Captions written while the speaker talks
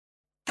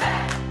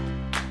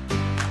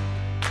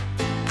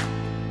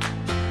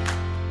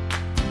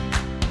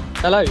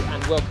Hello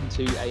and welcome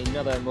to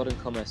another Modern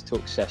Commerce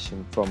Talk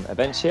session from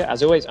Aventia.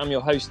 As always, I'm your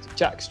host,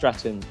 Jack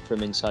Stratton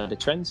from Insider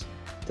Trends.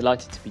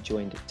 Delighted to be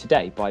joined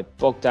today by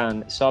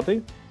Bogdan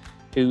Sarbu,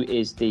 who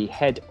is the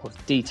head of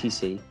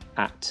D2C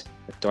at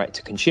Direct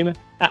to Consumer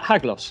at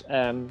Haglöfs.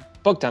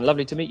 Bogdan,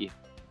 lovely to meet you.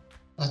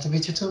 Nice to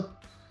meet you too.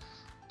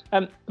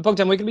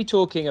 Bogdan, we're going to be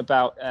talking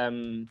about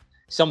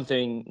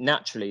something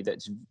naturally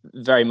that's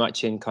very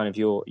much in kind of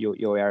your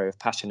area of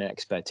passion and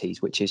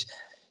expertise, which is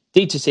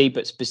D2C,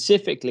 but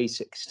specifically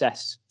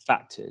success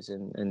factors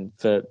and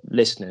for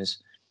listeners,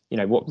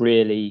 what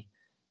really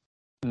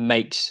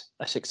makes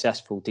a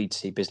successful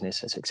D2C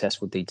business, a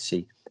successful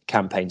D2C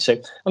campaign. So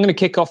I'm going to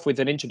kick off with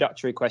an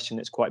introductory question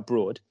that's quite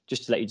broad,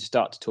 just to let you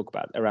start to talk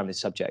about around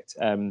this subject.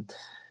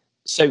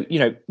 So,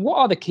 what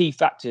are the key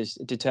factors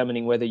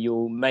determining whether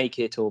you'll make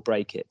it or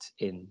break it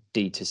in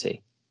D2C?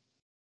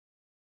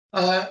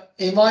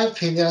 In my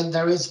opinion,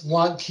 there is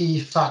one key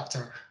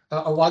factor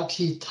or one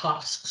key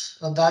task,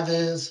 and that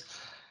is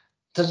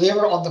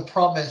deliver on the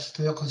promise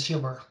to your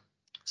consumer.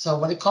 So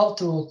when it comes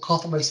to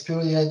customer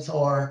experience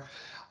or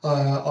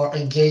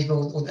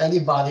engagement with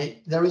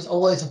anybody, there is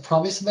always a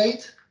promise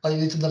made, and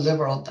you need to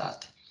deliver on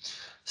that.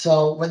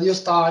 So when you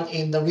start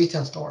in the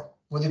retail store,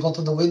 when you go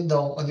to the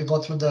window, when you go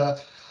through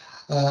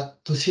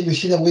you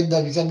see the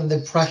window, you get an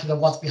impression of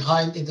what's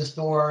behind in the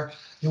store.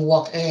 You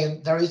walk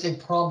in, there is a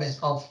promise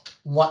of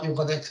what you're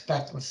going to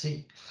expect or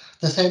see.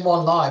 The same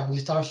online. When you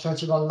start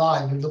searching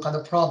online, you look at the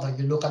product,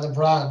 you look at the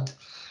brand,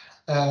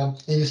 and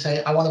you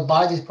say, I want to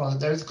buy this product.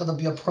 There is going to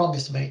be a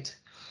promise made.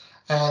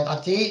 And I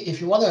think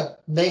if you want to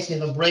make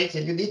it or break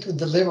it, you need to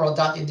deliver on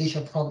that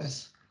initial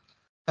promise.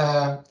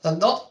 And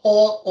not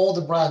all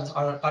the brands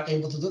are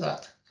able to do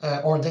that,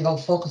 or they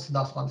don't focus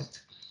enough on it.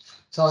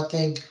 So I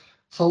think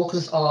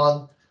focus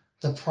on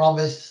the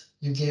promise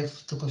you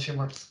give to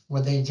consumers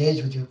when they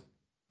engage with you.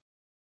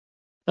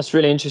 That's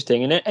really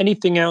interesting. And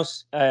anything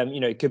else,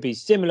 it could be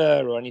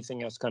similar or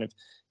anything else kind of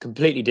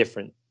completely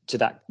different to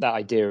that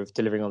idea of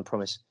delivering on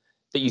promise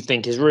that you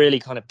think is really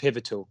kind of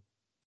pivotal?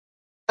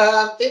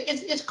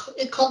 It's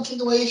a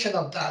continuation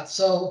of that.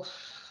 So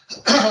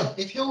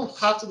if you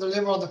have to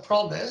deliver on the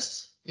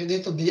promise, you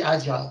need to be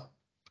agile.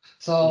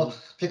 So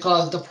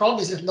because the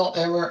promise is not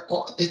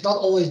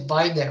always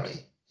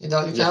binary. You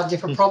can have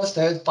different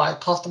promises by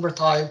customer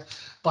type,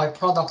 by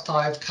product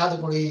type,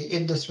 category,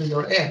 industry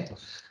you're in.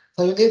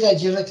 So you need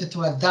agility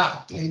to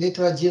adapt. You need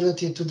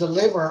agility to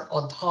deliver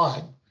on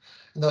time.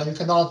 You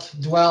cannot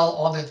dwell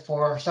on it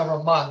for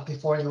several months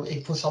before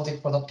you put something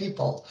for the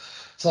people.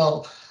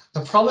 So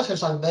the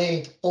promises are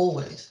made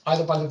always,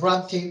 either by the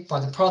brand team, by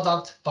the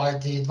product, by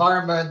the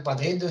environment, by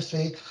the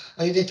industry,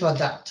 and you need to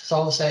adapt.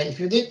 So I would say if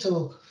you need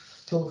to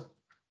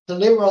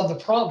deliver on the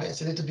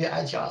promise, you need to be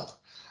agile.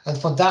 And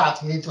for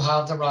that, you need to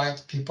have the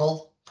right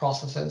people,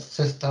 processes,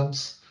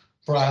 systems,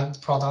 brand,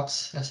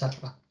 products,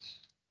 etc.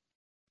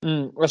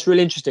 That's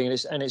really interesting.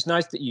 And it's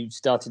nice that you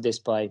started this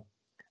by,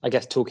 I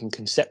guess, talking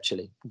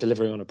conceptually,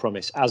 delivering on a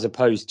promise, as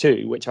opposed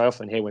to, which I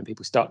often hear when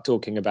people start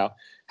talking about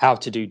how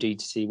to do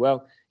D2C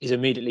well, is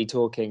immediately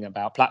talking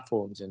about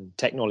platforms and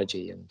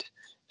technology.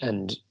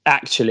 And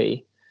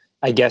actually,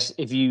 I guess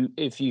if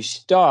you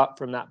start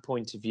from that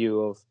point of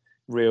view of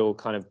real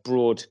kind of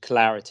broad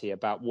clarity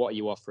about what are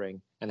you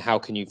offering and how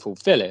can you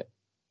fulfill it,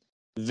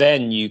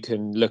 then you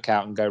can look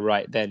out and go,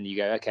 right, then you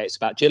go, okay, it's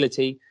about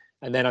agility.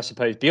 And then I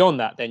suppose beyond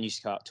that, then you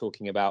start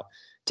talking about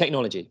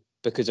technology,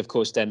 because of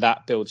course, then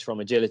that builds from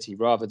agility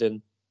rather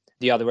than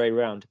the other way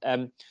around.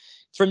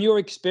 From your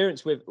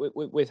experience with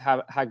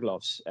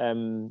Haglöfs,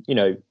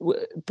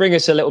 bring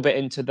us a little bit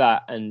into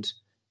that and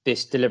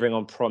this delivering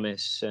on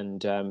promise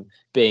and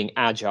being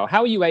agile.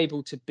 How are you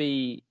able to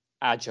be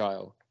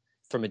agile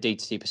from a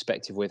D2C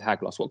perspective with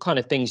Haglöfs? What kind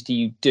of things do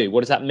you do?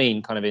 What does that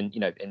mean kind of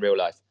in real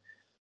life?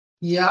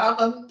 Yeah,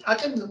 I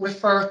can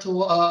refer to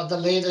the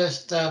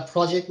latest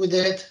project we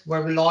did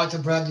where we launched a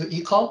brand new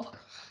e-com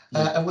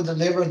and we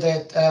delivered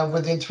it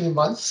within 3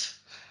 months.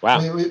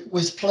 Wow.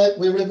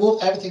 We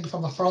removed everything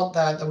from the front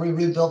end and we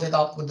rebuilt it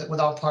up with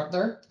our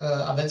partner,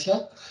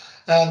 Aventia.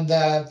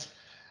 And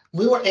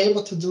we were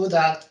able to do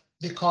that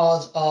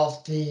because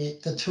of the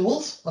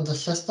tools and the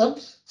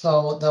systems.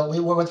 So that we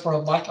went for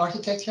a market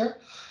architecture.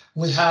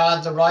 We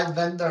had the right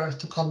vendor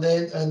to come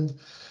in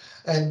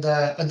and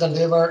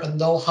deliver and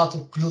know how to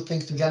glue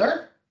things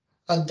together.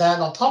 And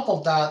then on top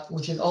of that,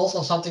 which is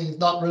also something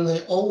not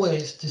really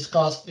always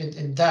discussed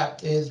in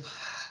depth, is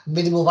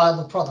minimal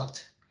viable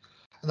product.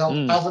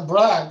 As a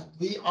brand,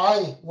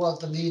 I was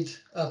the lead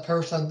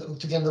person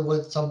together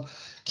with some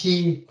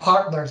key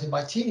partners in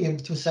my team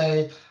to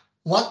say,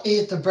 what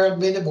is the bare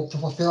minimum to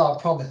fulfill our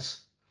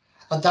promise?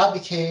 And that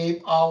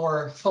became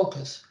our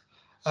focus.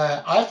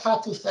 I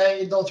have to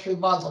say in those 3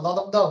 months, a lot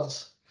of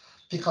those,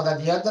 because at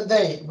the end of the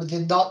day, we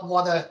did not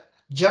want to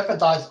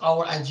jeopardize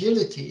our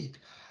agility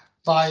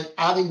by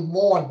adding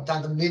more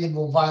than the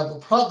minimum viable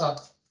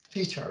product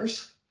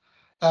features,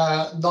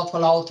 not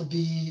allowed to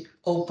be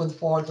open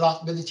for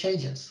last minute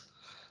changes.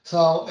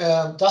 So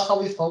that's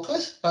how we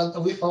focus.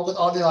 And we focus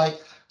on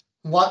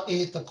what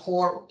is the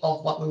core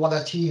of what we want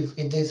to achieve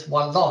in this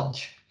one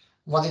launch.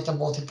 what is the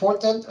most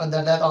important, and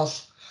then let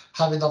us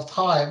have enough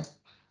time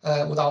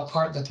with our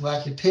partner to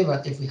actually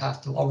pivot if we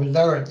have to, or we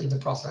learn in the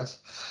process.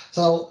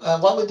 So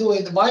what we do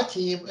in my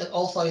team and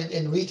also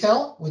in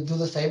retail, we do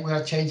the same. We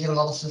are changing a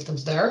lot of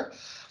systems there.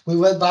 We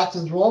went back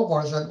to the drawing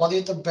boards and what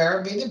is the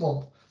bare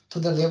minimum to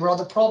deliver on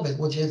the promise,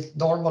 which is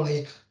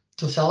normally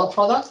to sell a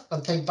product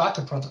and take back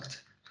a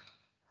product.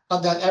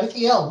 And then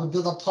everything else we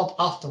build on top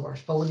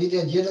afterwards. But we need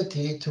the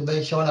agility to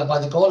make sure that by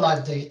the go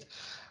live date,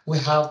 we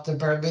have the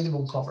bare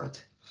minimum covered.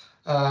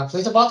 So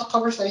it's about the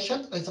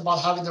conversation. It's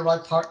about having the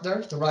right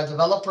partners, the right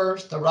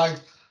developers, the right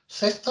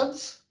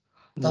systems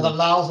that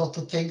allows us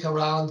to think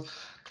around,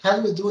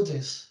 can we do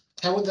this?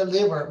 Can we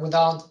deliver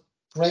without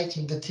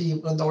breaking the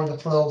team and or the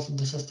flows and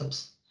the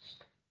systems?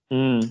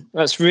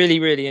 That's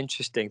really, really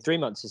interesting. 3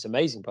 months is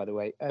amazing, by the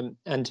way.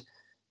 And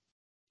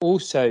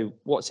also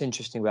what's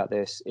interesting about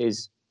this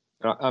is,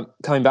 I'm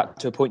coming back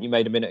to a point you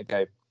made a minute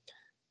ago,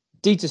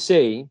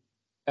 D2C,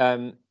 I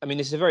mean,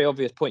 this is a very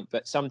obvious point,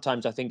 but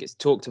sometimes I think it's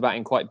talked about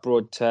in quite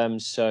broad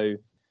terms. So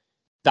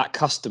that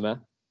customer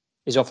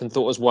is often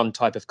thought as one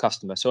type of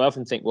customer. So I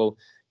often think, well,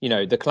 you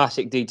know, the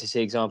classic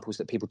D2C examples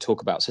that people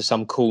talk about. So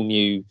some cool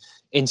new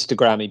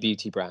Instagrammy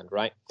beauty brand,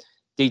 right?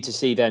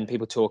 D2C, then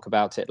people talk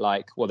about it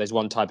like, well, there's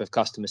one type of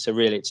customer. So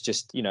really it's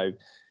just, you know,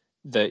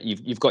 that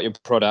you've got your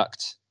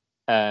product,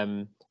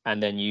 and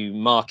then you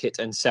market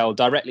and sell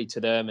directly to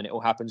them, and it all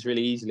happens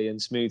really easily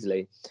and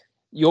smoothly.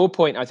 Your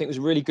point, I think, was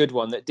a really good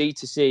one, that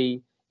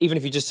D2C, even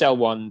if you just sell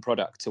one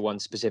product to one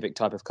specific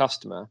type of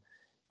customer,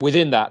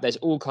 within that, there's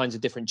all kinds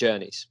of different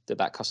journeys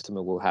that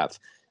customer will have.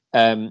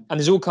 And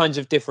there's all kinds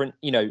of different,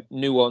 you know,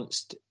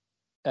 nuanced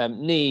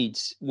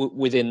needs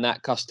within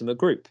that customer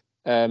group.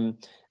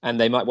 And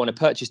they might want to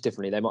purchase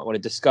differently. They might want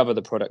to discover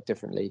the product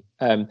differently.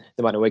 They might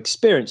want to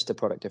experience the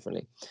product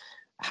differently.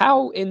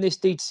 How, in this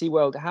D2C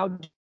world, how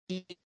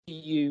do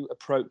you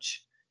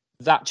approach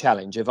that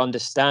challenge of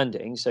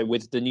understanding? So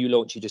with the new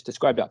launch you just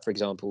described that, for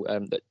example,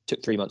 that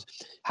took 3 months,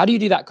 how do you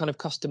do that kind of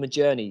customer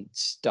journey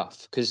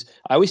stuff? Because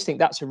I always think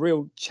that's a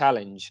real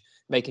challenge,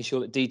 making sure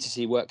that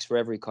D2C works for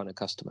every kind of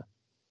customer.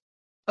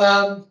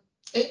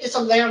 It's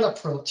a layered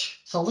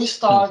approach. So we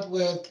start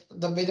with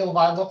the minimum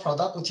viable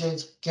product, which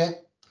is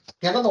get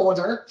an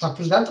order, so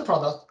present the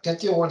product, get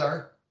the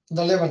order,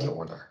 deliver the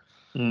order.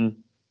 And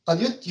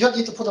you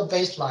need to put a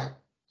baseline.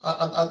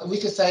 And we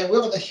can say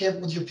we're going to ship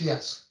with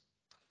UPS.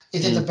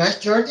 Is it the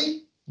best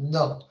journey?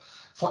 No,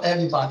 for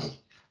everybody.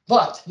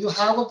 But you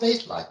have a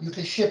baseline, you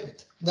can ship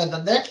it. Then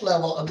the next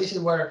level, and this is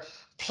where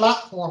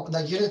platform and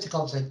agility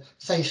comes in.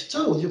 Phase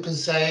 2, you can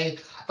say,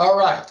 all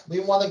right, we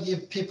want to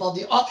give people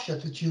the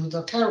option to choose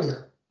the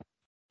carrier.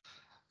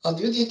 And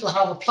you need to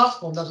have a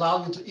platform that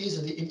allows you to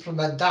easily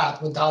implement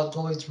that without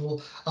going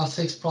through a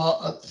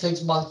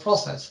 6-month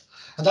process.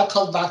 And that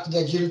comes back to the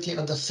agility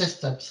and the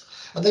systems.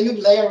 And then you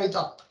layer it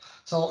up.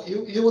 So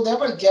you will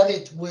never get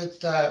it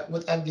with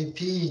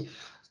MVP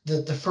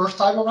the first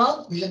time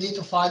around. You need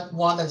to find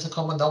one that's a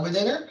common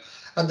denominator,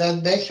 and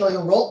then make sure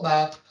your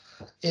roadmap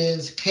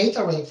is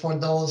catering for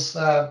those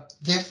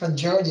different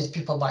journeys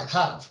people might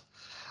have.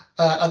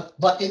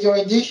 But in your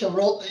initial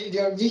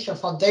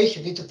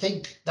foundation, you need to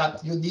think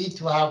that you need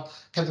to have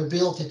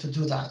capability to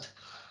do that.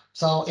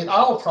 So in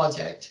our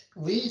project,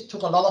 we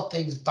took a lot of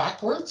things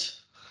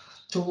backwards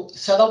to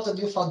set up the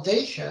new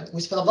foundation.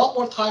 We spent a lot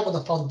more time on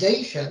the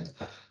foundation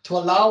to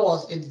allow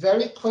us in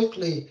very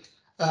quickly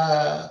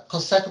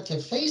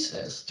consecutive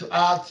phases to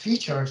add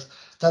features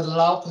that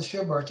allow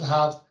consumers to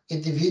have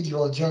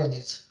individual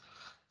journeys.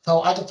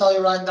 So I can tell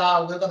you right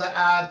now, we're going to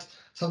add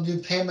some new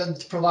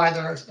payment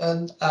providers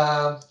and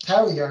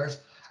carriers,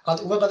 and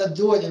we're going to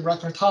do it in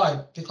record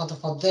time because the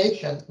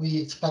foundation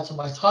we spent so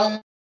much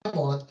time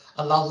on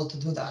allows us to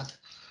do that.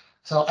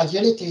 So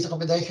agility is a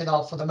combination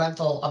of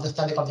fundamental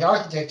understanding of the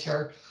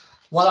architecture,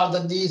 what are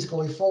the needs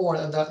going forward,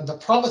 and the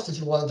promises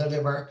you want to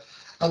deliver,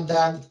 and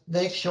then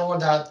make sure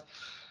that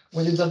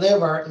when you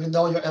deliver, you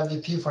know your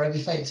MVP for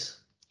every phase.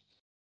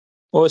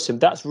 Awesome.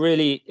 That's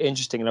really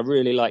interesting. And I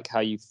really like how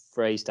you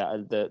phrased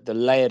that, the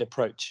layered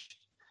approach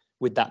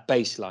with that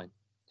baseline.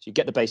 So you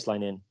get the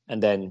baseline in,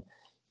 and then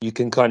you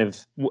can kind of,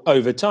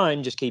 over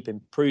time, just keep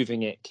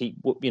improving it, keep,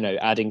 you know,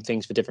 adding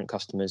things for different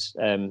customers.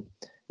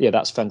 Yeah,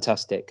 that's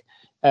fantastic.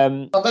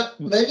 But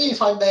maybe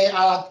if I may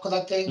add, because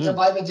I think there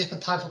might be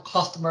different types of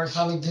customers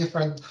having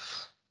different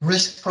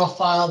risk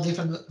profile,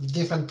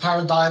 different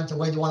paradigms, the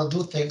way you want to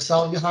do things.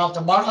 So you have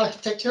the market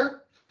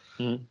architecture,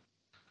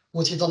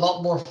 which is a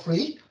lot more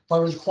free,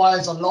 but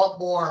requires a lot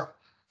more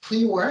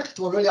pre-work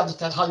to really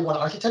understand how you want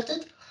to architect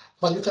it.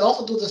 But you can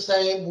also do the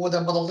same with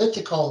a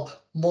monolithical,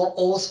 more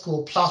old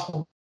school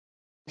platform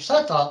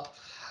setup.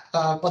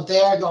 But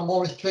there you are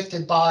more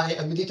restricted by,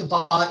 and you need to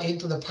buy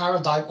into the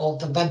paradigm of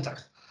the vendor.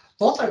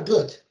 Both are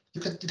good.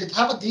 You can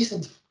have a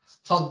decent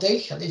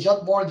foundation. It's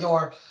just more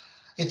your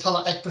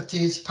internal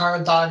expertise,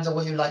 paradigm, the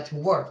way you like to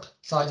work.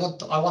 So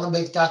I want to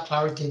make that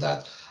clarity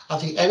that I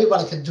think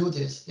everybody can do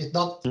this. It's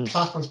not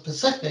platform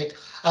specific,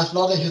 as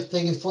long as you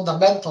think in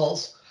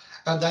fundamentals,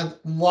 and then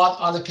what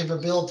other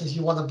capabilities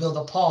you want to build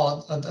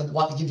upon, and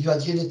what gives you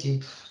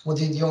agility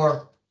within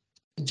your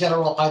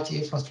general IT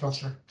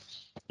infrastructure.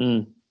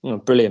 Oh,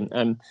 brilliant.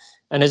 And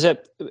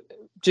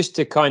just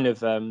to kind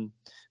of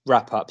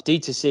wrap up,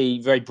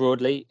 D2C very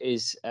broadly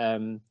is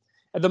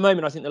at the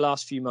moment, I think the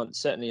last few months,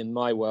 certainly in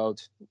my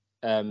world,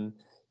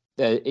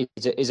 there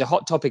is a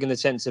hot topic in the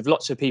sense of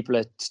lots of people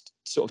are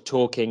sort of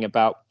talking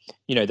about,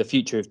 the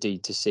future of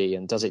D2C,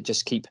 and does it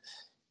just keep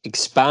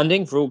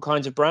expanding for all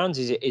kinds of brands?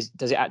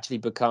 Does it actually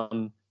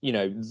become,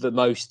 the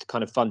most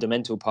kind of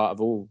fundamental part of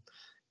all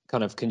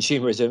kind of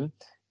consumerism?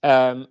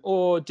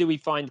 Or do we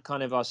find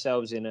kind of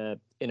ourselves in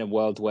a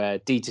world where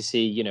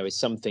D2C, is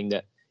something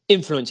that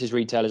influences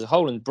retail as a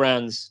whole, and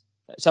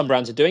some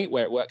brands are doing it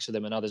where it works for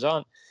them and others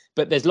aren't.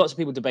 But there's lots of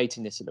people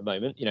debating this at the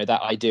moment,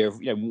 that idea of,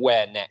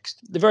 where next.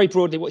 Very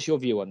broadly, what's your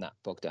view on that,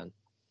 Bogdan?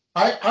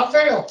 I'm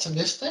very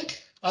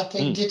optimistic. I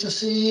think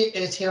D2C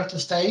is here to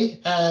stay.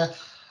 And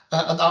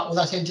when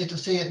I say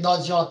D2C,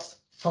 not just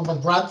from a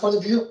brand point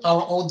of view,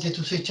 our own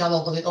D2C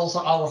channel, but it's also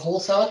our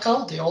wholesale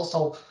account. They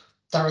also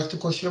direct to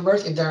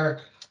consumers in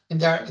their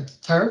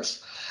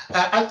terms.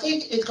 I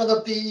think it's going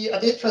to be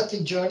an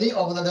interesting journey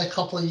over the next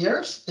couple of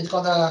years. It's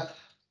going to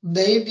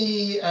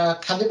maybe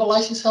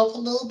cannibalize itself a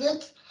little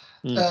bit.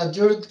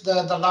 During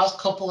the last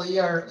couple of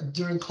years,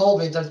 during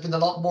COVID, there's been a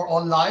lot more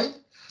online.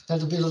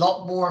 There's been a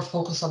lot more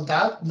focus on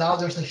that. Now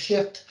there's a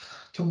shift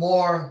to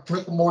more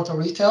brick and mortar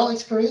retail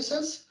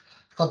experiences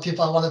because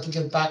people wanted to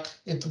get back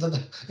into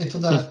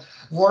the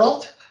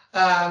world.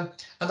 And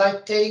I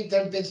think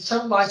there's been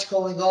so much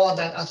going on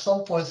that at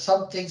some point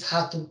some things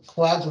have to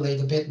coagulate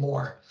a bit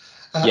more.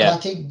 And I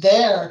think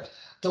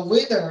the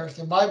winners,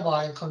 in my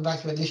mind, coming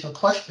back to initial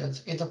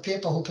questions, is the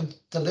people who can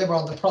deliver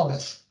on the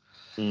promise.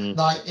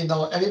 Now,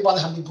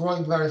 everybody has been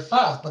growing very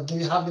fast, but do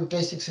you have your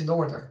basics in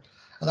order?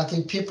 And I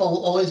think people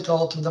will always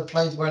go to the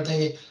place where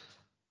they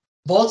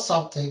bought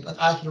something and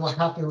actually were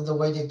happy with the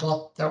way they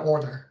got their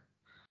order,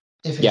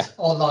 if it's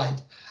online.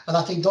 And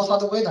I think those are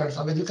the winners.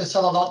 I mean, you can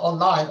sell a lot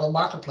online on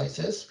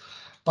marketplaces,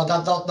 but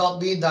that does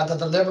not mean that the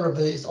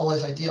deliverability is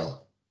always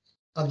ideal.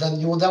 And then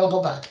you will never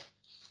go back.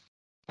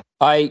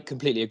 I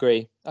completely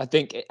agree. I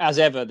think, as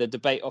ever, the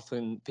debate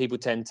often people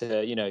tend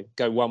to,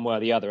 go one way or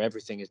the other.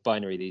 Everything is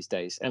binary these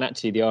days. And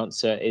actually, the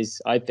answer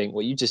is, I think,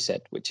 what you just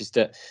said, which is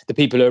that the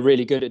people who are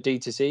really good at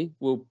D2C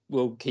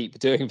will keep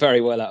doing very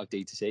well out of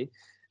D2C,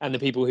 and the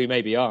people who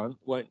maybe aren't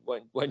won't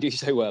do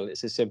so well.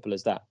 It's as simple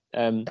as that.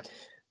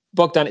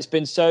 Bogdan, it's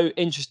been so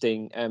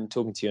interesting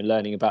talking to you and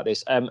learning about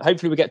this.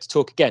 Hopefully, we get to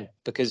talk again,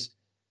 because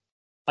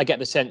I get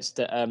the sense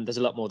that there's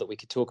a lot more that we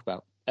could talk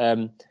about.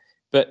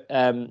 But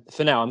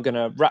for now, I'm going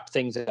to wrap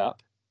things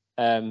up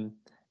and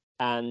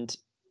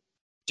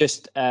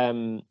just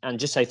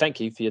say thank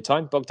you for your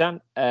time,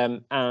 Bogdan.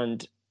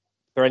 And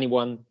for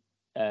anyone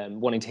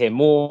wanting to hear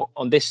more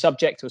on this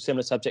subject or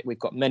similar subject, we've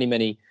got many,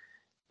 many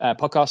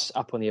podcasts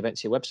up on the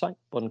Eventia website,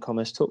 Modern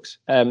Commerce Talks.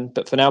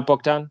 But for now,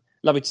 Bogdan,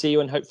 lovely to see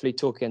you and hopefully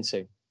talk again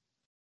soon.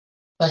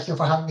 Thank you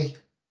for having me.